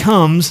that. But it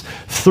comes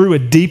through a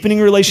deepening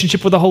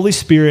relationship with the Holy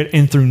Spirit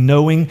and through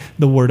knowing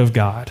the Word of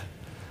God.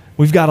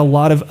 We've got a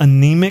lot of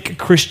anemic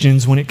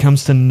Christians when it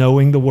comes to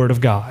knowing the Word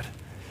of God.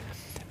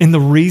 And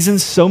the reason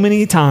so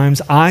many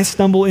times I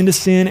stumble into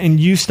sin and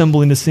you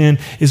stumble into sin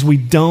is we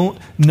don't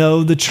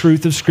know the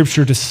truth of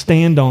Scripture to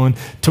stand on,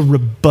 to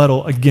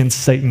rebuttal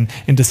against Satan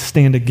and to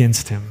stand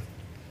against him.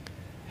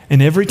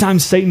 And every time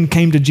Satan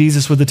came to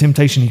Jesus with a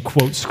temptation, he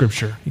quotes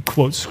Scripture. He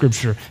quotes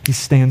Scripture. He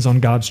stands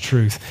on God's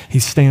truth. He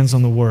stands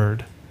on the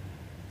Word.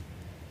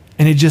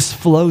 And it just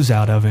flows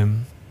out of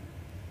him.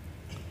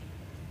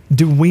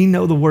 Do we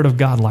know the Word of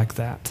God like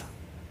that?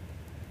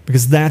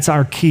 Because that's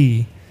our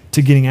key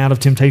to getting out of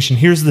temptation.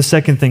 Here's the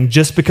second thing.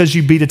 Just because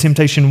you beat a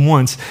temptation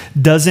once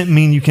doesn't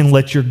mean you can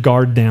let your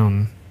guard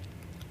down.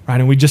 Right?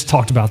 And we just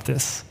talked about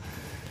this.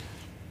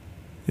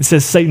 It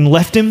says Satan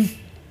left him,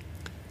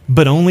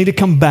 but only to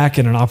come back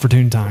at an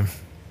opportune time.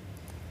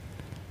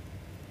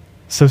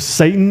 So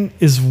Satan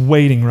is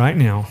waiting right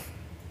now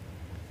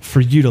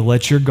for you to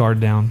let your guard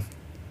down,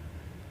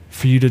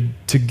 for you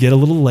to get a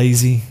little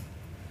lazy,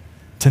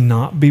 to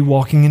not be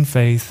walking in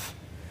faith,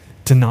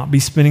 to not be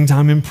spending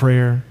time in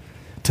prayer,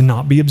 to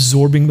not be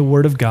absorbing the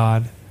Word of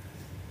God.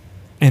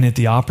 And at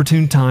the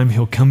opportune time,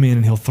 he'll come in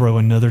and he'll throw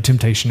another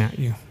temptation at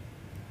you.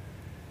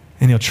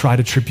 And he'll try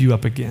to trip you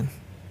up again.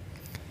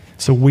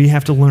 So we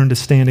have to learn to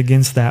stand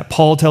against that.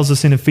 Paul tells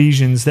us in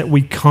Ephesians that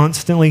we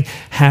constantly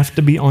have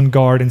to be on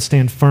guard and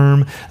stand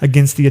firm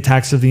against the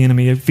attacks of the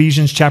enemy.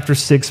 Ephesians chapter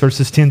 6,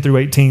 verses 10 through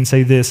 18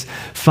 say this: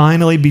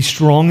 "Finally, be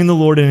strong in the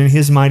Lord and in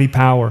his mighty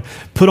power.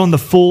 Put on the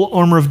full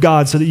armor of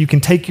God so that you can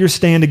take your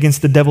stand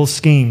against the devil's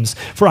schemes.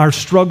 For our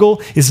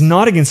struggle is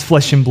not against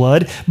flesh and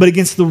blood, but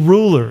against the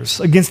rulers,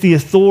 against the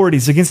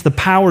authorities, against the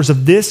powers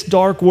of this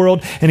dark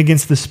world, and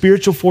against the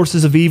spiritual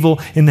forces of evil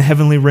in the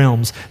heavenly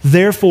realms.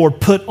 Therefore,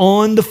 put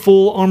on the full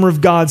armor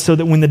of God so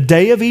that when the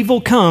day of evil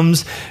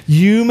comes,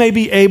 you may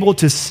be able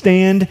to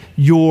stand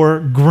your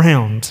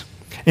ground.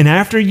 And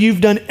after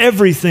you've done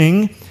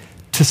everything,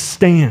 to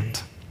stand.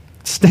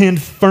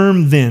 Stand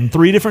firm then."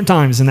 3 different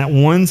times in that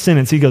one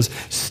sentence, he goes,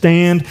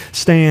 stand,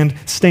 stand,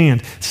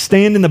 stand.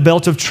 Stand in the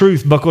belt of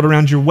truth buckled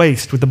around your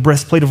waist with the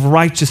breastplate of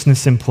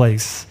righteousness in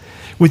place,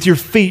 with your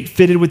feet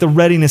fitted with the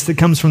readiness that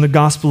comes from the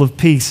gospel of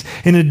peace.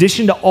 In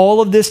addition to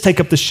all of this, take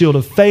up the shield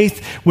of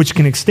faith, which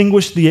can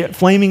extinguish the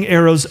flaming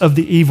arrows of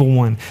the evil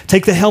one.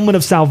 Take the helmet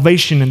of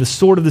salvation and the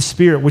sword of the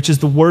Spirit, which is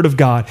the word of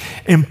God,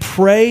 and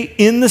pray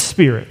in the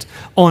Spirit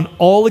on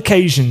all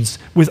occasions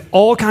with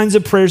all kinds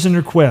of prayers and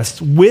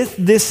requests. With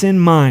this in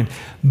mind,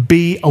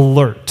 be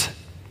alert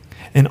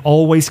and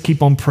always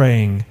keep on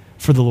praying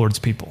for the Lord's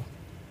people.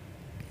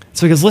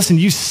 So he goes, listen,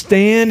 you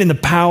stand in the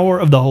power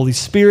of the Holy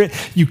Spirit.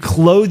 You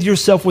clothe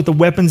yourself with the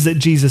weapons that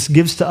Jesus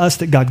gives to us,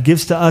 that God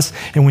gives to us.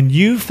 And when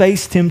you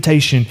face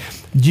temptation,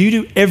 you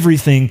do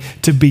everything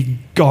to be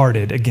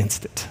guarded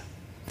against it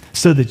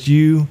so that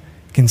you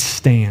can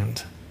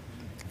stand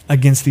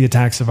against the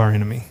attacks of our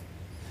enemy,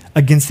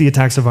 against the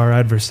attacks of our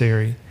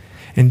adversary.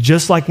 And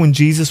just like when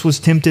Jesus was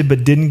tempted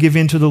but didn't give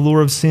in to the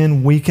lure of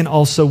sin, we can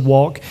also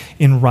walk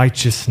in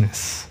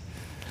righteousness.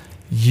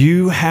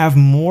 You have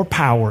more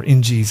power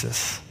in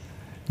Jesus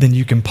than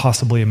you can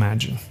possibly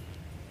imagine.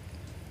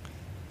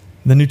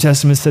 The New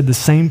Testament said the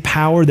same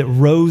power that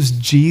rose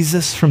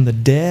Jesus from the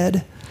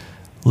dead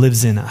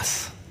lives in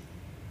us.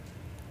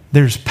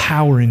 There's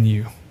power in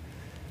you.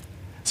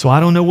 So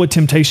I don't know what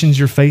temptations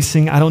you're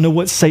facing. I don't know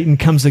what Satan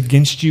comes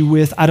against you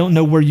with. I don't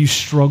know where you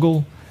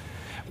struggle,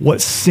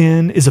 what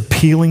sin is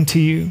appealing to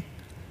you.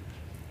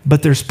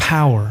 But there's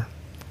power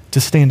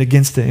to stand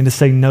against it and to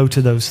say no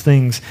to those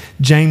things.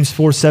 James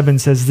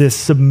 4:7 says this: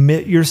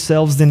 "Submit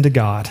yourselves then to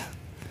God.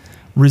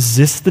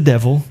 Resist the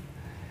devil,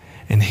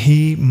 and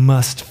he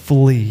must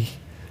flee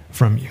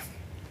from you."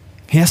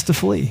 He has to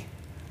flee.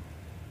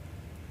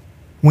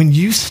 When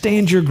you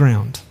stand your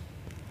ground,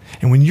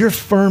 and when you're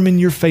firm in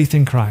your faith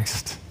in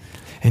Christ,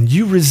 and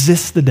you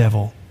resist the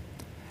devil,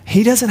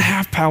 he doesn't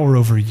have power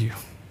over you.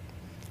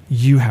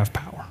 You have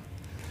power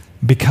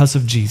because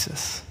of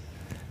Jesus,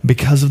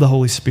 because of the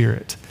Holy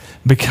Spirit,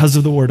 because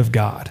of the Word of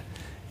God.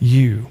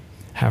 You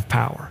have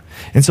power.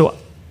 And so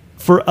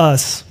for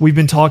us, we've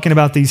been talking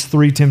about these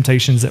 3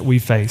 temptations that we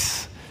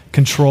face: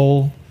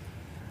 control,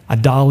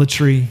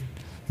 idolatry,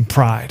 and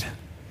pride.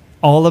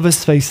 All of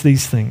us face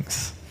these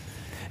things.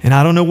 And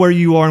I don't know where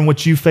you are and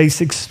what you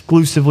face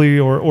exclusively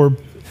or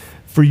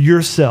for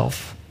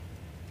yourself,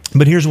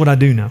 but here's what I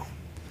do know.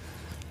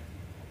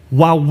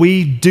 While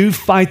we do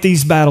fight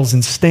these battles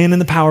and stand in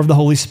the power of the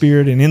Holy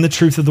Spirit and in the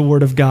truth of the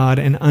Word of God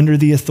and under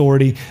the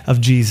authority of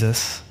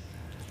Jesus,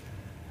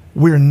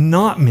 we're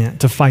not meant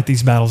to fight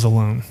these battles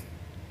alone.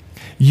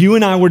 You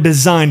and I were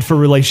designed for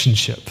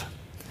relationship.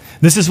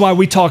 This is why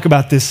we talk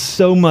about this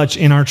so much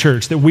in our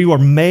church, that we are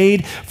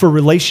made for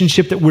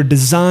relationship, that we're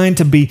designed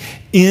to be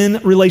in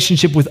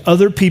relationship with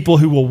other people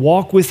who will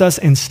walk with us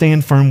and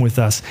stand firm with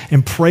us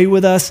and pray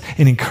with us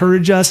and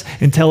encourage us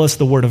and tell us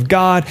the Word of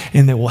God,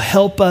 and that will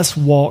help us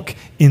walk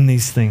in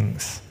these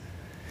things.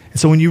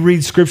 And so when you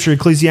read Scripture,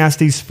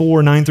 Ecclesiastes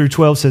 4:9 through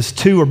 12 says,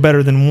 2 are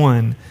better than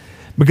 1,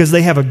 because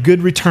they have a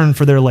good return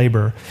for their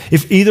labor.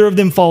 If either of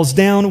them falls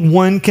down,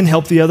 one can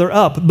help the other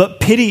up. But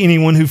pity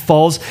anyone who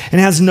falls and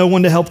has no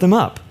one to help them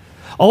up.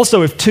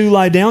 Also, if 2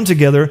 lie down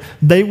together,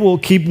 they will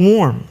keep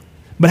warm.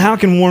 But how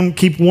can one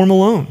keep warm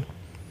alone?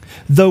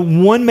 Though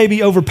one may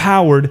be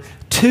overpowered,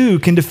 2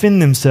 can defend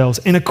themselves,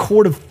 and a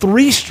cord of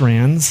 3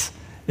 strands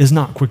is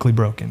not quickly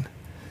broken.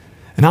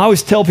 And I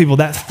always tell people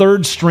that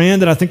 3rd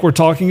strand that I think we're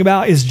talking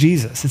about is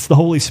Jesus. It's the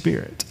Holy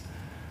Spirit.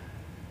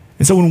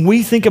 And so when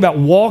we think about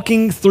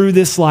walking through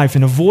this life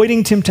and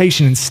avoiding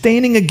temptation and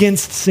standing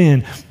against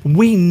sin,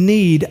 we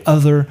need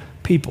other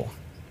people.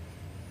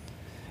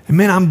 And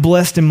man, I'm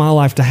blessed in my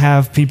life to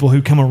have people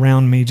who come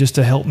around me just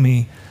to help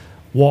me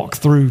walk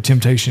through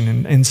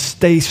temptation and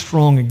stay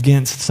strong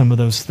against some of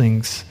those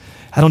things.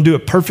 I don't do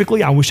it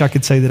perfectly. I wish I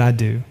could say that I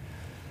do.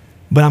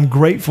 But I'm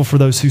grateful for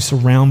those who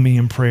surround me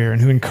in prayer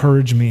and who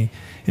encourage me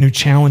and who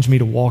challenge me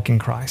to walk in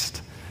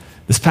Christ.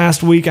 This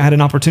past week, I had an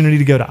opportunity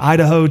to go to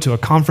Idaho to a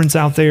conference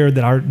out there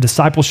that our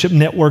discipleship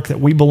network that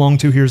we belong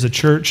to here as a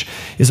church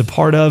is a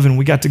part of, and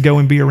we got to go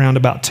and be around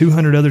about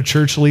 200 other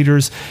church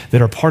leaders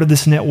that are part of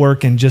this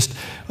network and just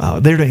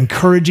there to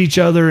encourage each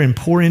other and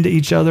pour into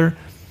each other.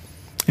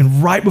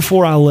 And right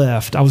before I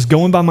left, I was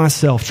going by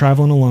myself,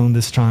 traveling alone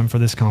this time for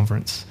this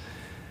conference.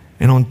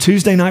 And on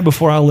Tuesday night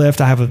before I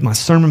left, I have my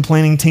sermon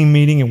planning team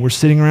meeting, and we're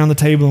sitting around the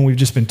table, and we've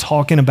just been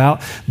talking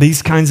about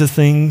these kinds of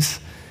things.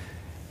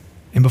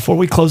 And before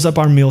we close up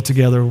our meal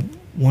together,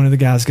 one of the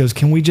guys goes,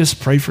 "Can we just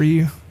pray for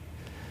you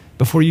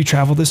before you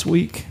travel this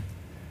week?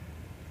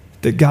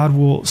 That God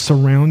will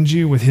surround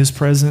you with his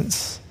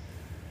presence.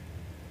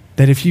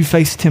 That if you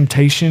face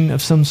temptation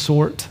of some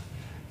sort,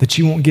 that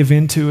you won't give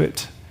in to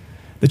it.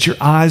 That your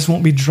eyes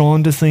won't be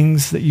drawn to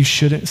things that you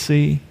shouldn't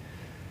see.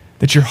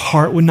 That your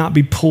heart would not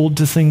be pulled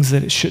to things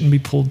that it shouldn't be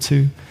pulled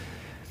to."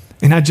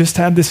 And I just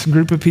had this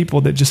group of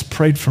people that just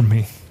prayed for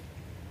me.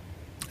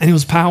 And it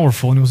was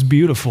powerful and it was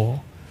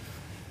beautiful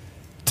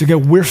to go,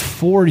 "We're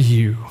for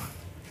you.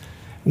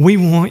 We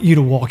want you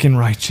to walk in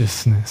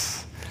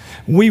righteousness.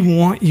 We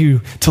want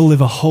you to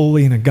live a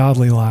holy and a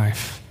godly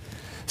life.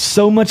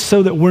 So much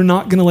so that we're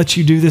not going to let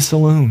you do this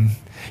alone.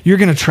 You're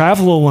going to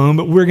travel alone,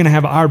 but we're going to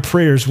have our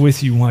prayers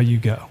with you while you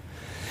go.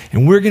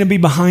 And we're going to be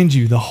behind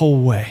you the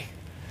whole way."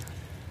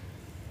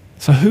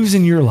 So who's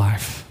in your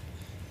life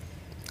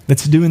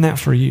that's doing that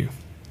for you?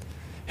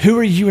 Who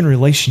are you in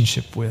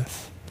relationship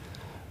with?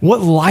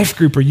 What life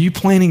group are you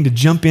planning to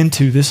jump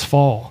into this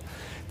fall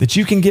that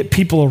you can get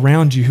people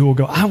around you who will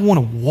go, "I want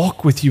to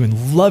walk with you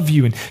and love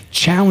you and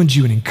challenge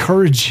you and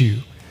encourage you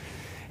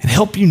and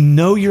help you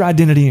know your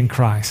identity in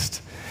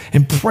Christ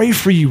and pray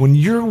for you when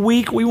you're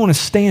weak? We want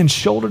to stand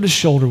shoulder to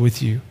shoulder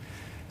with you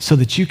so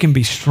that you can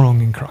be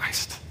strong in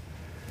Christ,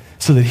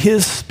 so that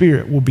his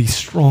Spirit will be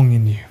strong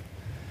in you,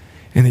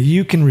 and that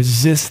you can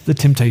resist the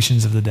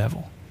temptations of the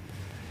devil,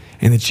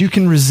 and that you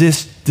can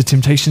resist the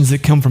temptations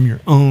that come from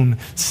your own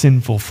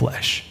sinful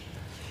flesh."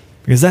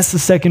 Because that's the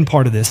second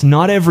part of this.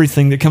 Not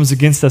everything that comes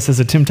against us as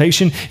a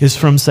temptation is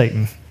from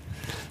Satan.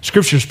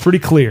 Scripture is pretty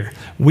clear.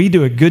 We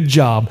do a good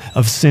job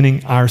of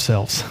sinning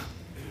ourselves.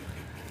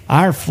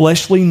 Our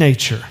fleshly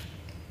nature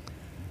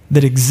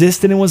that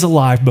existed and was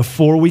alive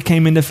before we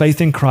came into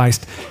faith in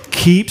Christ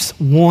keeps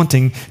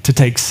wanting to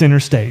take center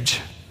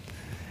stage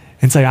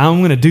and say, "I'm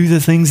going to do the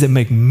things that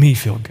make me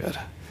feel good.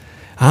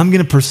 I'm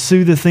going to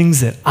pursue the things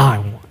that I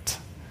want."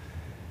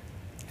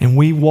 And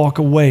we walk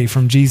away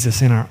from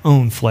Jesus in our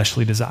own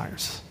fleshly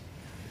desires.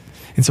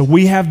 And so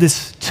we have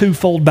this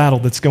twofold battle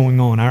that's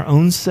going on, our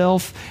own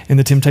self and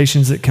the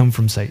temptations that come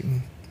from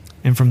Satan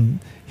and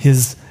from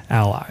his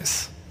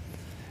allies.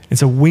 And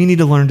so we need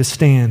to learn to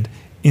stand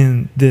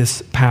in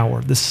this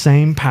power. The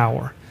same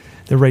power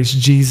that raised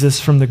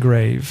Jesus from the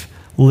grave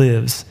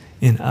lives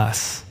in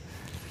us.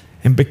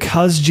 And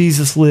because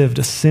Jesus lived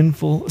a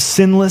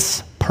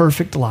sinless,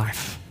 perfect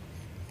life,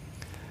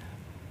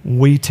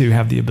 we too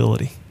have the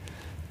ability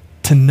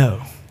to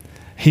know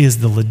he is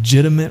the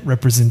legitimate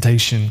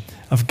representation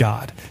of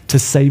God to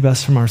save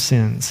us from our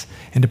sins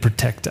and to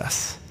protect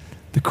us.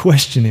 The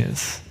question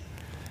is,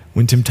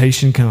 when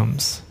temptation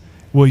comes,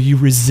 will you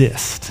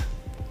resist?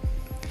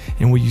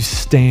 And will you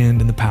stand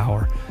in the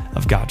power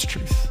of God's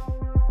truth?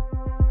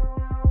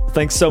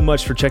 Thanks so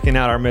much for checking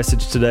out our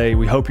message today.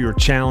 We hope you were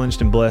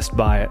challenged and blessed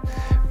by it.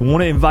 We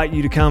want to invite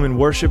you to come and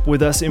worship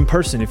with us in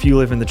person if you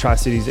live in the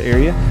Tri-Cities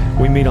area.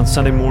 We meet on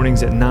Sunday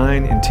mornings at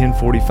 9 and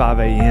 10:45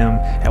 a.m.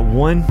 at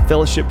One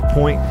Fellowship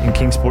Point in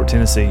Kingsport,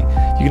 Tennessee.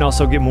 You can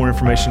also get more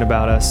information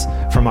about us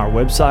from our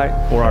website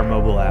or our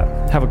mobile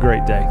app. Have a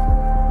great day.